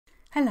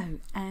Hello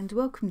and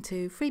welcome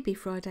to Freebie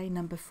Friday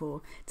number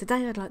 4.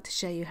 Today I'd like to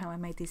show you how I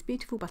made these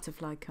beautiful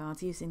butterfly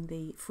cards using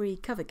the free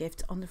cover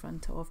gift on the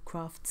front of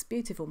Craft's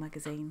beautiful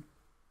magazine.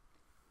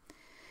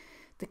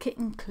 The kit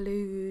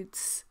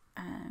includes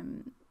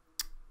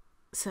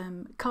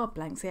some card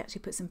blanks. They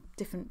actually put some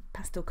different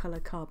pastel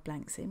colour card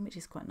blanks in, which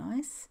is quite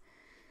nice.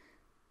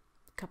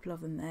 A couple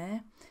of them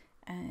there.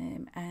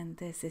 And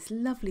there's this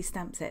lovely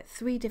stamp set,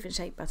 3 different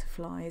shaped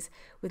butterflies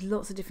with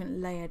lots of different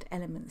layered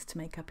elements to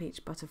make up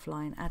each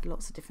butterfly and add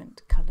lots of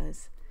different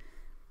colours.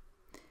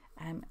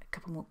 A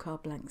couple more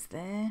card blanks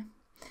there.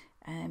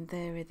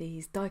 There are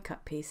these die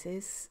cut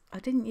pieces. I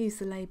didn't use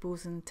the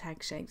labels and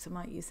tag shapes, I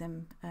might use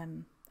them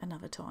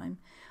another time.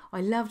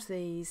 I loved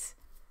these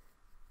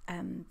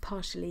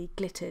partially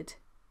glittered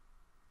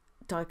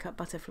die cut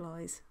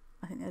butterflies.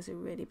 I think those are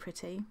really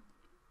pretty.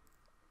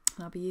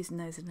 I'll be using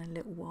those in a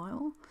little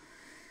while.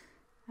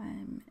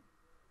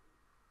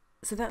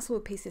 So that's all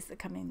the pieces that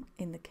come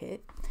in the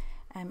kit,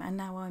 and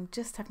now I'm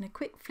just having a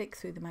quick flick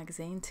through the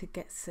magazine to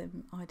get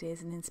some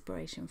ideas and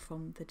inspiration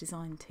from the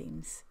design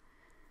team's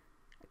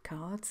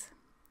cards.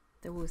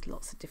 There are always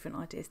lots of different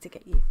ideas to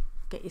get you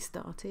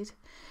started.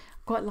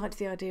 Quite liked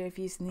the idea of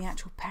using the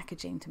actual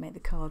packaging to make the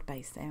card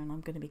base there, and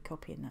I'm going to be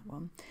copying that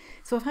one.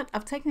 So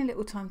I've taken a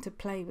little time to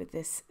play with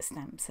this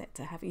stamp set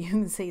to have you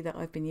can see that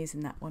I've been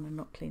using that one and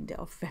not cleaned it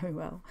off very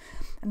well.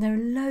 And there are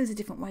loads of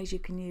different ways you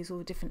can use all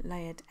the different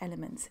layered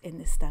elements in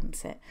this stamp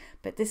set,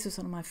 but this was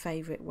one of my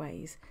favourite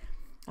ways.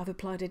 I've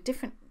applied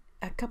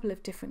a couple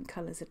of different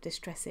colours of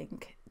distress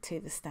ink to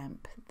the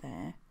stamp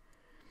there.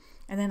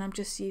 And then I'm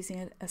just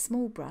using a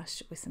small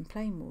brush with some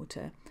plain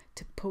water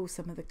to pull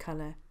some of the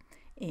colour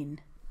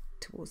in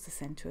towards the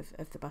centre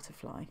of the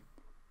butterfly.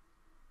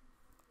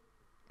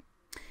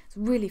 It's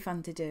really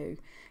fun to do.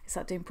 It's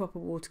like doing proper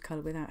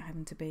watercolour without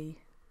having to be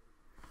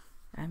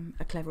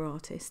a clever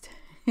artist.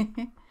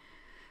 And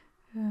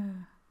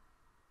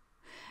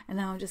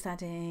now I'm just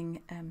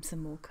adding some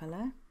more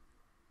colour.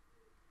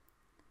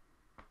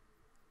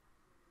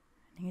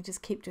 And you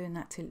just keep doing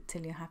that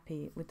till you're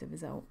happy with the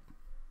result.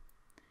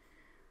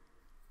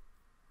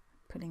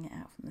 Pulling it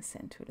out from the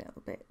centre a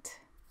little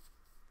bit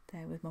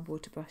there with my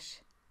water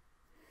brush.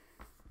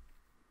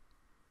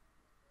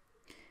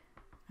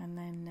 And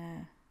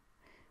then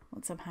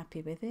once I'm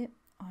happy with it,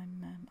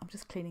 I'm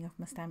just cleaning off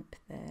my stamp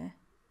there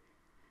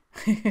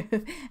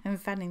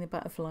and fanning the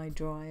butterfly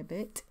dry a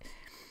bit.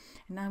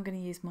 And now I'm going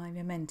to use my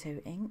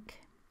Memento ink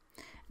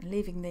and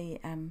leaving the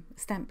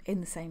stamp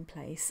in the same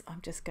place.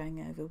 I'm just going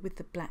over with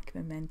the black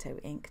Memento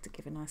ink to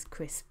give a nice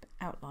crisp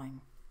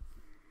outline.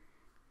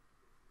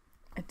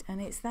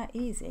 And it's that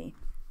easy.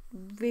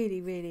 Really,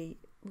 really,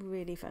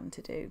 really fun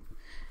to do.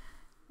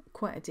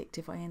 Quite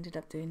addictive. I ended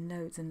up doing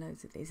loads and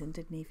loads of these and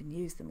didn't even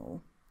use them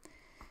all.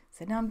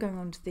 So now I'm going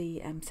on to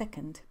the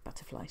second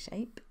butterfly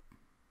shape.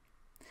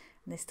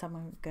 And this time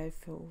I'll go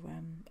for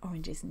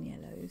oranges and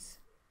yellows.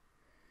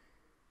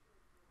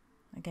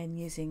 Again,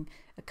 using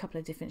a couple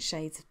of different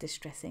shades of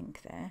distress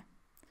ink there.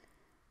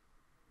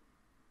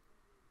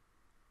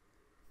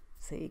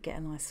 So you get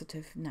a nice sort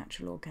of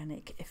natural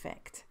organic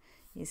effect.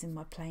 Using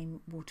my plain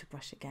water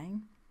brush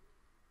again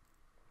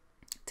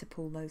to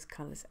pull those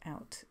colours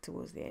out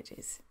towards the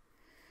edges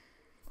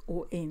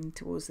or in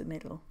towards the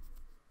middle.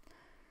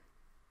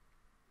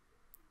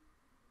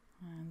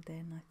 And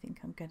then I think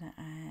I'm going to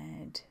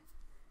add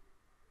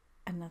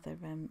another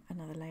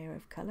layer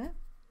of colour,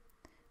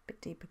 a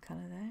bit deeper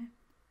colour there.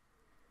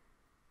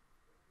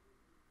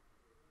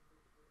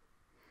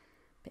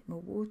 A bit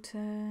more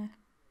water.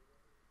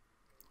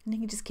 And you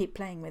can just keep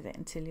playing with it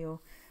until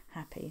you're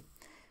happy.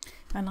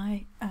 And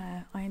I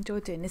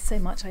enjoyed doing this so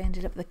much I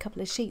ended up with a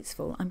couple of sheets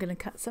full. I'm going to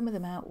cut some of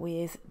them out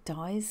with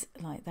dies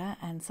like that,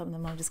 and some of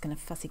them I'm just going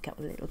to fussy cut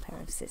with a little pair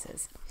of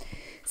scissors.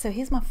 So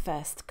here's my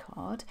first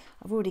card.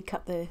 I've already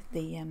cut the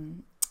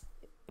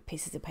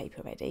pieces of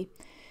paper ready.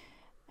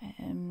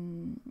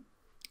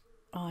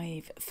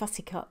 I've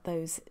fussy cut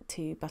those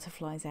 2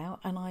 butterflies out,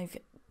 and I've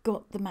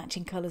got the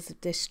matching colours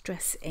of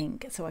distress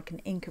ink so I can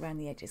ink around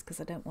the edges because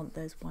I don't want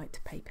those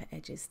white paper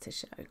edges to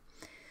show.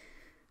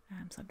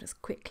 So I'm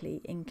just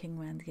quickly inking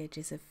around the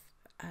edges of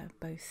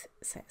both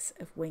sets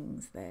of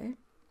wings there.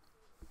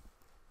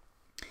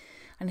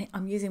 And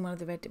I'm using one of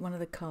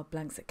the card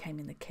blanks that came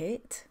in the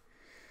kit.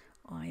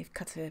 I've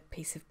cut a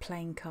piece of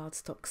plain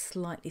cardstock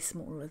slightly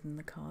smaller than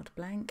the card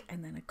blank,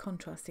 and then a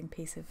contrasting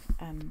piece of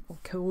or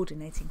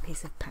coordinating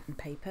piece of pattern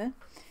paper,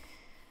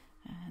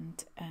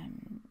 and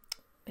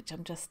which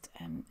I'm just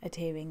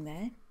adhering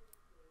there.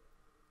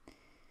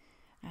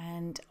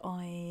 And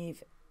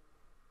I've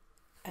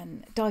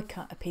die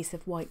cut a piece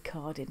of white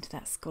card into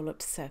that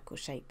scalloped circle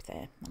shape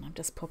there, and I'm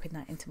just popping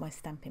that into my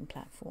stamping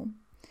platform.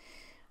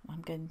 I'm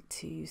going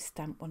to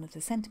stamp one of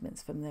the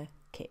sentiments from the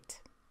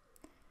kit.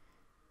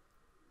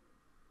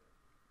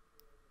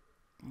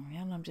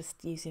 And I'm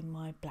just using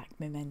my black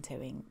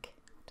Memento ink.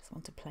 I just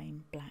want a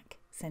plain black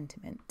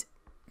sentiment.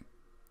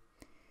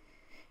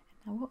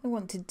 Now what I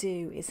want to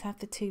do is have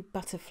the 2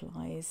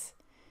 butterflies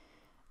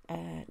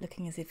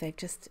looking as if they've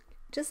just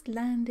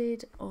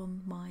landed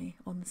on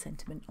the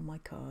sentiment on my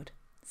card.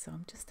 So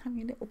I'm just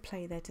having a little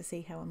play there to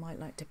see how I might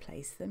like to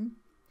place them.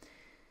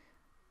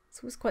 It's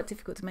always quite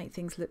difficult to make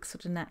things look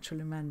sort of natural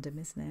and random,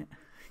 isn't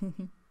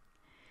it?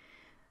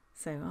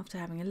 So after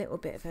having a little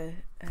bit of a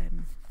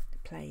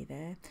play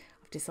there,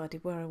 I've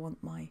decided where I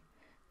want my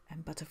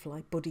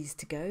butterfly bodies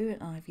to go,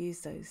 and I've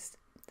used those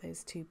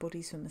two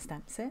bodies from the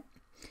stamp set.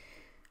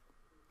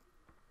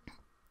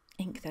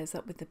 Ink those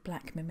up with the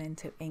black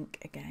Memento ink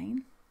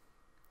again.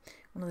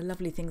 One of the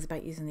lovely things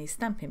about using these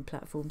stamping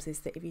platforms is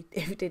that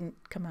if it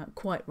didn't come out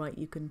quite right,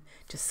 you can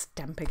just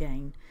stamp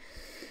again.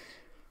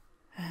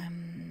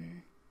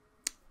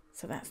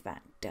 So that's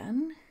that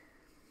done.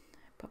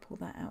 Pop all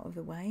that out of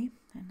the way,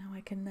 and now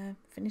I can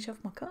finish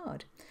off my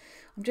card.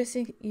 I'm just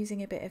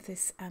using a bit of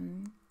this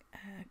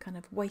kind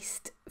of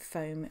waste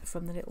foam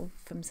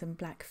from some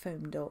black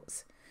foam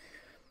dots.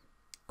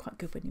 Quite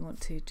good when you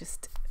want to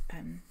just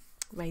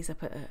raise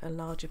up a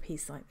larger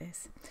piece like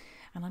this.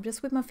 And I'm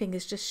just with my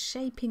fingers just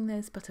shaping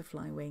those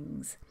butterfly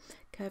wings,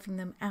 curving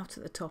them out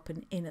at the top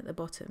and in at the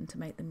bottom to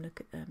make them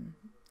look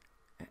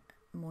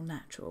more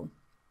natural.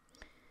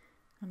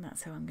 And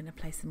that's how I'm going to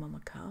place them on my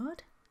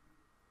card.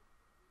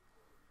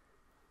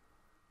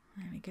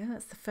 There we go,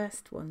 that's the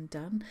first one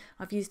done.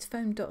 I've used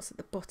foam dots at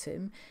the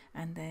bottom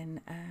and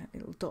then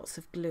little dots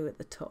of glue at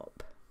the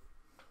top.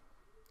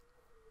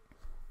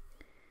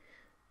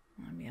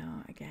 And we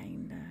are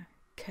again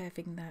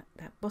curving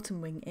that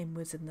bottom wing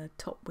inwards and the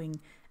top wing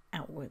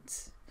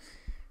outwards.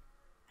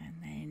 And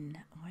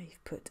then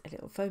I've put a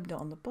little foam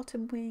dot on the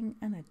bottom wing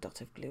and a dot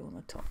of glue on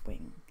the top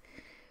wing.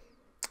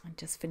 I'm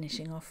just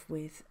finishing off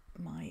with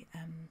my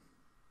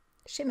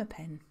shimmer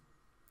pen.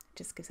 It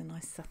just gives a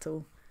nice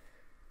subtle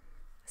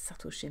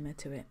shimmer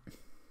to it.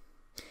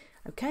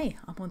 Okay,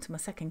 I'm on to my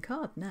second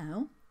card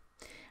now,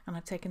 and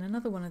I've taken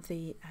another one of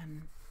the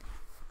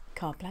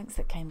card blanks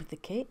that came with the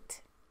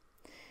kit,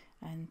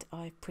 and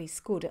I've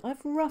pre-scored it.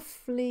 I've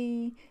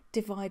roughly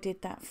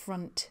divided that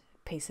front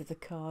piece of the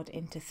card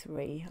into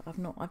three.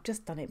 I've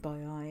just done it by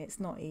eye. It's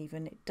not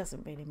even, it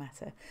doesn't really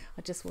matter.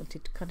 I just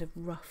wanted kind of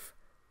rough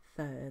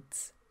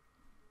thirds.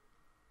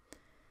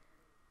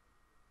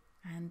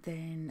 And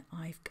then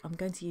I'm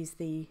going to use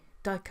the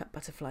die cut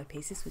butterfly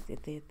pieces with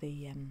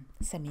the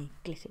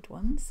semi-glittered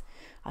ones.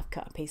 I've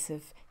cut a piece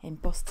of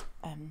embossed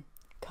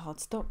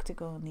cardstock to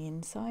go on the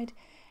inside,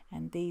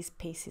 and these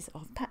pieces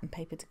of pattern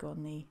paper to go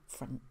on the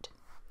front.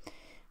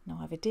 Now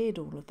I've adhered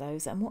all of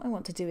those, and what I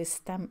want to do is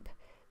stamp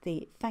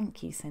the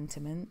thank you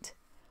sentiment.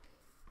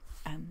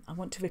 I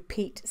want to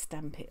repeat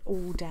stamp it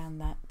all down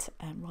that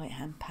right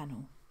hand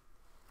panel.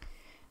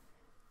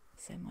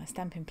 So my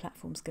stamping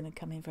platform's going to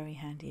come in very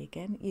handy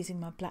again, using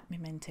my black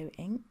Memento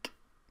ink.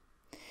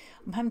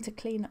 I'm having to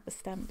clean up the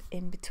stamp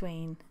in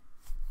between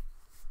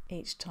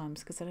each time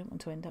because I don't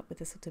want to end up with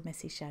a sort of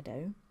messy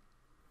shadow.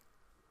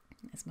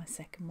 There's my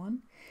second one.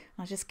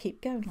 I'll just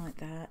keep going like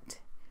that,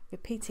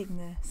 repeating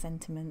the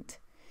sentiment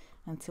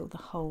until the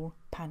whole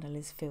panel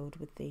is filled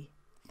with the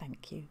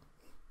thank you.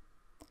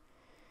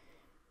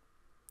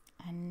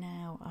 And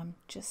now I'm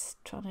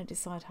just trying to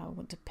decide how I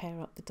want to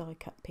pair up the die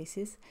cut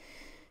pieces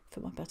for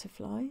my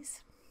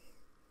butterflies.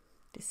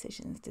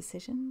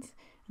 Decisions.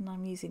 And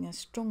I'm using a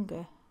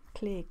stronger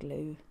clear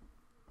glue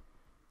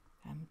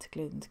to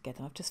glue them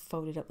together. I've just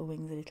folded up the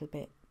wings a little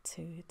bit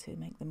to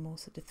make them more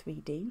sort of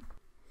 3D.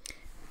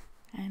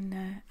 And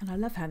I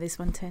love how this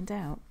one turned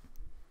out.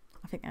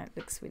 I think that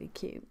looks really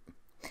cute.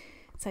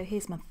 So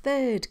here's my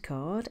third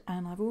card,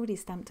 and I've already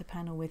stamped a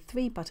panel with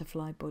 3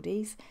 butterfly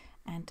bodies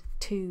and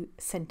 2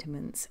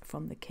 sentiments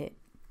from the kit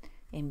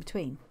in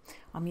between.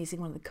 I'm using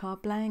one of the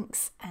card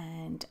blanks,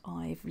 and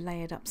I've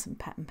layered up some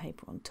pattern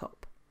paper on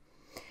top.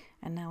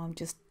 And now I'm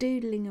just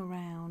doodling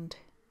around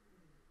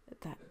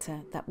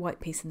that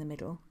white piece in the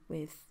middle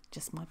with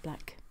just my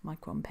black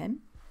micron pen.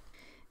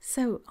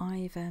 So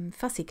I've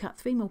fussy cut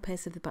 3 more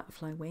pairs of the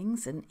butterfly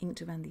wings and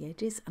inked around the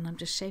edges, and I'm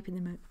just shaping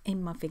them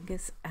in my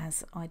fingers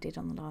as I did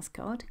on the last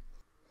card.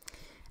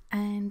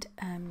 And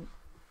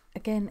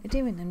again,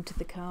 adhering them to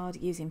the card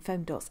using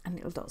foam dots and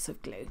little dots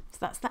of glue. So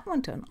that's that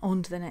one done.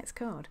 On to the next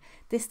card.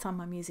 This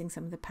time I'm using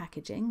some of the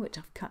packaging, which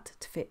I've cut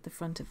to fit the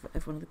front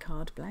of one of the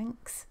card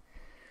blanks.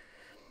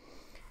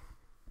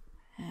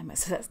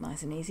 So that's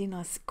nice and easy,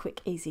 nice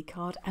quick easy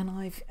card. And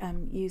I've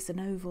used an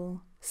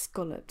oval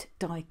scalloped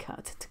die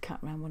cut to cut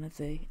around one of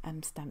the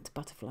stamped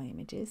butterfly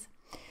images.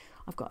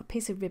 I've got a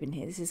piece of ribbon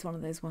here. This is one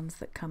of those ones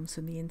that comes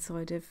from the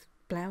inside of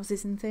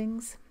blouses and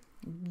things.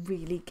 It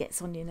really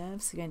gets on your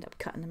nerves, so you end up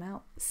cutting them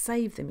out.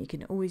 Save them, you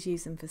can always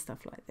use them for stuff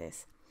like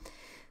this.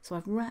 So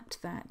I've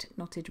wrapped that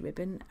knotted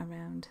ribbon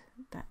around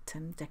that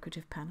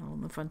decorative panel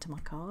on the front of my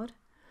card.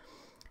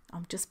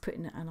 I'm just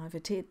putting it, and I've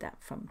adhered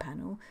that front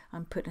panel.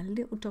 I'm putting a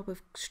little dab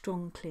of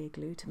strong clear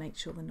glue to make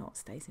sure the knot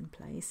stays in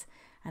place.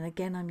 And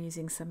again, I'm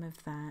using some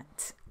of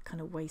that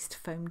kind of waste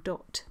foam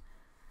dot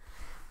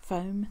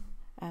foam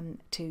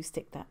to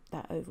stick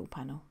that oval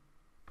panel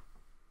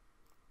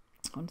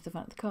onto the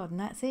front of the card, and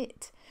that's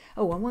it.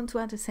 Oh, I want to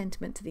add a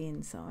sentiment to the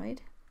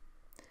inside.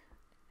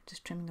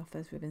 Just trimming off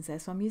those ribbons there.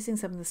 So I'm using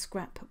some of the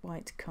scrap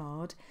white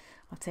card.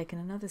 I've taken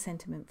another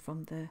sentiment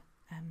from the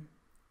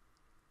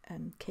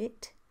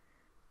kit.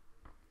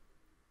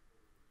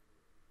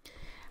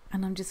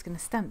 And I'm just going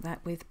to stamp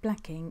that with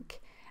black ink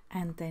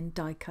and then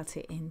die cut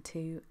it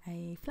into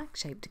a flag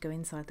shape to go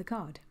inside the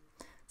card.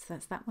 So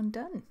that's that one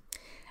done.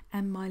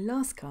 And my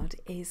last card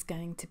is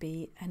going to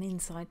be an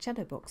inside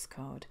shadow box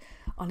card.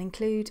 I'll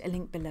include a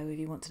link below if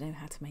you want to know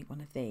how to make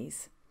one of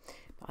these.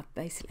 But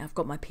I've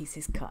got my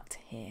pieces cut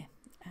here.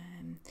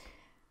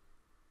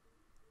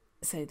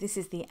 So this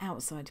is the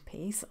outside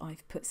piece.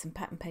 I've put some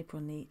pattern paper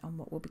on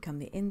what will become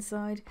the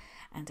inside,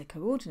 and a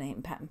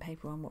coordinating pattern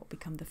paper on what will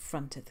become the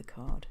front of the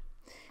card.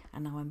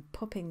 And now I'm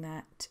popping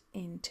that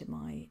into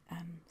my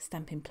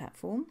stamping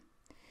platform,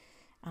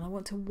 and I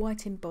want to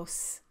white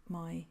emboss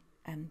my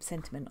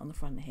sentiment on the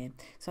front here.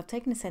 So I've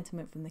taken a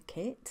sentiment from the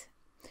kit,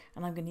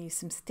 and I'm going to use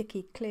some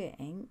sticky clear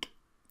ink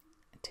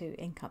to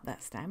ink up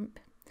that stamp.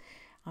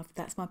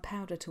 That's my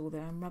powder tool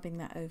there. I'm rubbing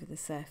that over the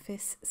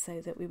surface so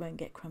that we won't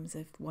get crumbs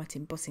of white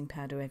embossing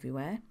powder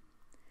everywhere.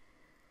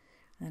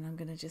 And then I'm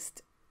going to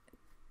just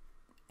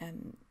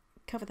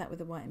cover that with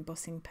the white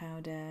embossing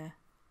powder,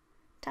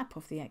 tap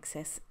off the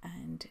excess,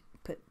 and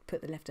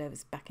put the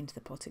leftovers back into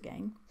the pot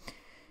again.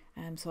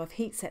 So I've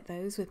heat set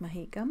those with my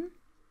heat gun.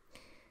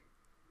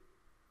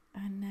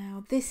 And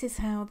now this is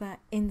how that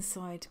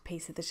inside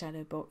piece of the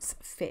shadow box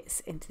fits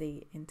into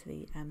the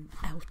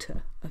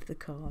outer of the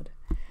card.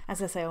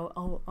 As I say,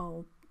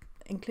 I'll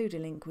include a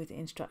link with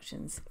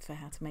instructions for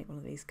how to make one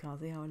of these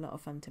cards. They are a lot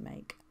of fun to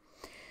make.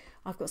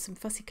 I've got some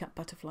fussy cut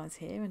butterflies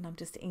here, and I'm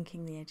just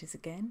inking the edges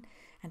again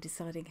and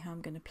deciding how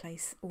I'm going to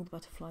place all the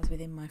butterflies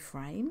within my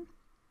frame.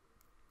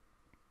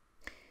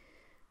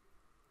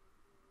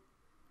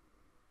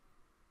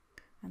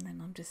 And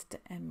then I'm just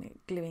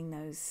gluing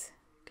those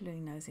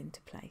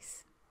into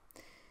place.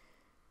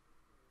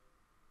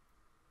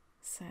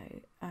 So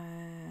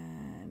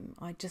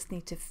I just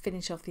need to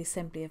finish off the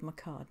assembly of my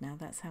card now.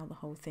 That's how the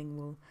whole thing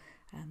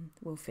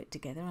will fit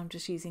together. I'm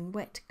just using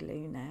wet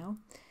glue now,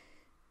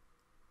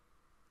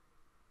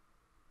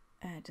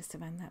 just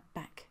around that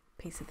back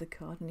piece of the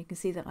card, and you can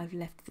see that I've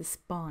left the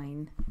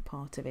spine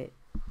part of it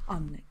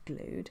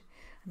unglued,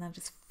 and I'll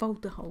just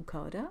fold the whole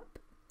card up,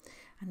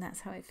 and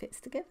that's how it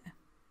fits together.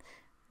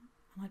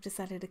 And I've just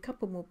added a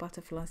couple more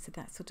butterflies to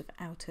that sort of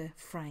outer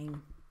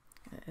frame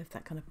of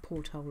that kind of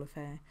porthole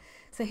affair.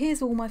 So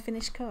here's all my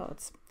finished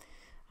cards.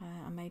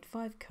 I made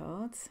 5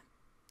 cards,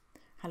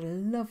 had a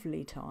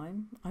lovely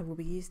time. I will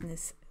be using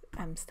this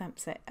stamp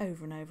set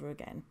over and over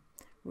again.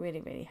 Really,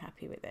 really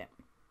happy with it.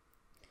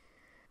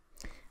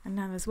 And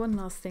now there's one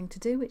last thing to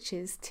do, which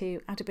is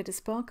to add a bit of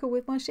sparkle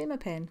with my shimmer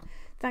pen.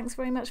 Thanks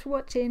very much for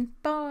watching.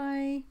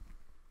 Bye!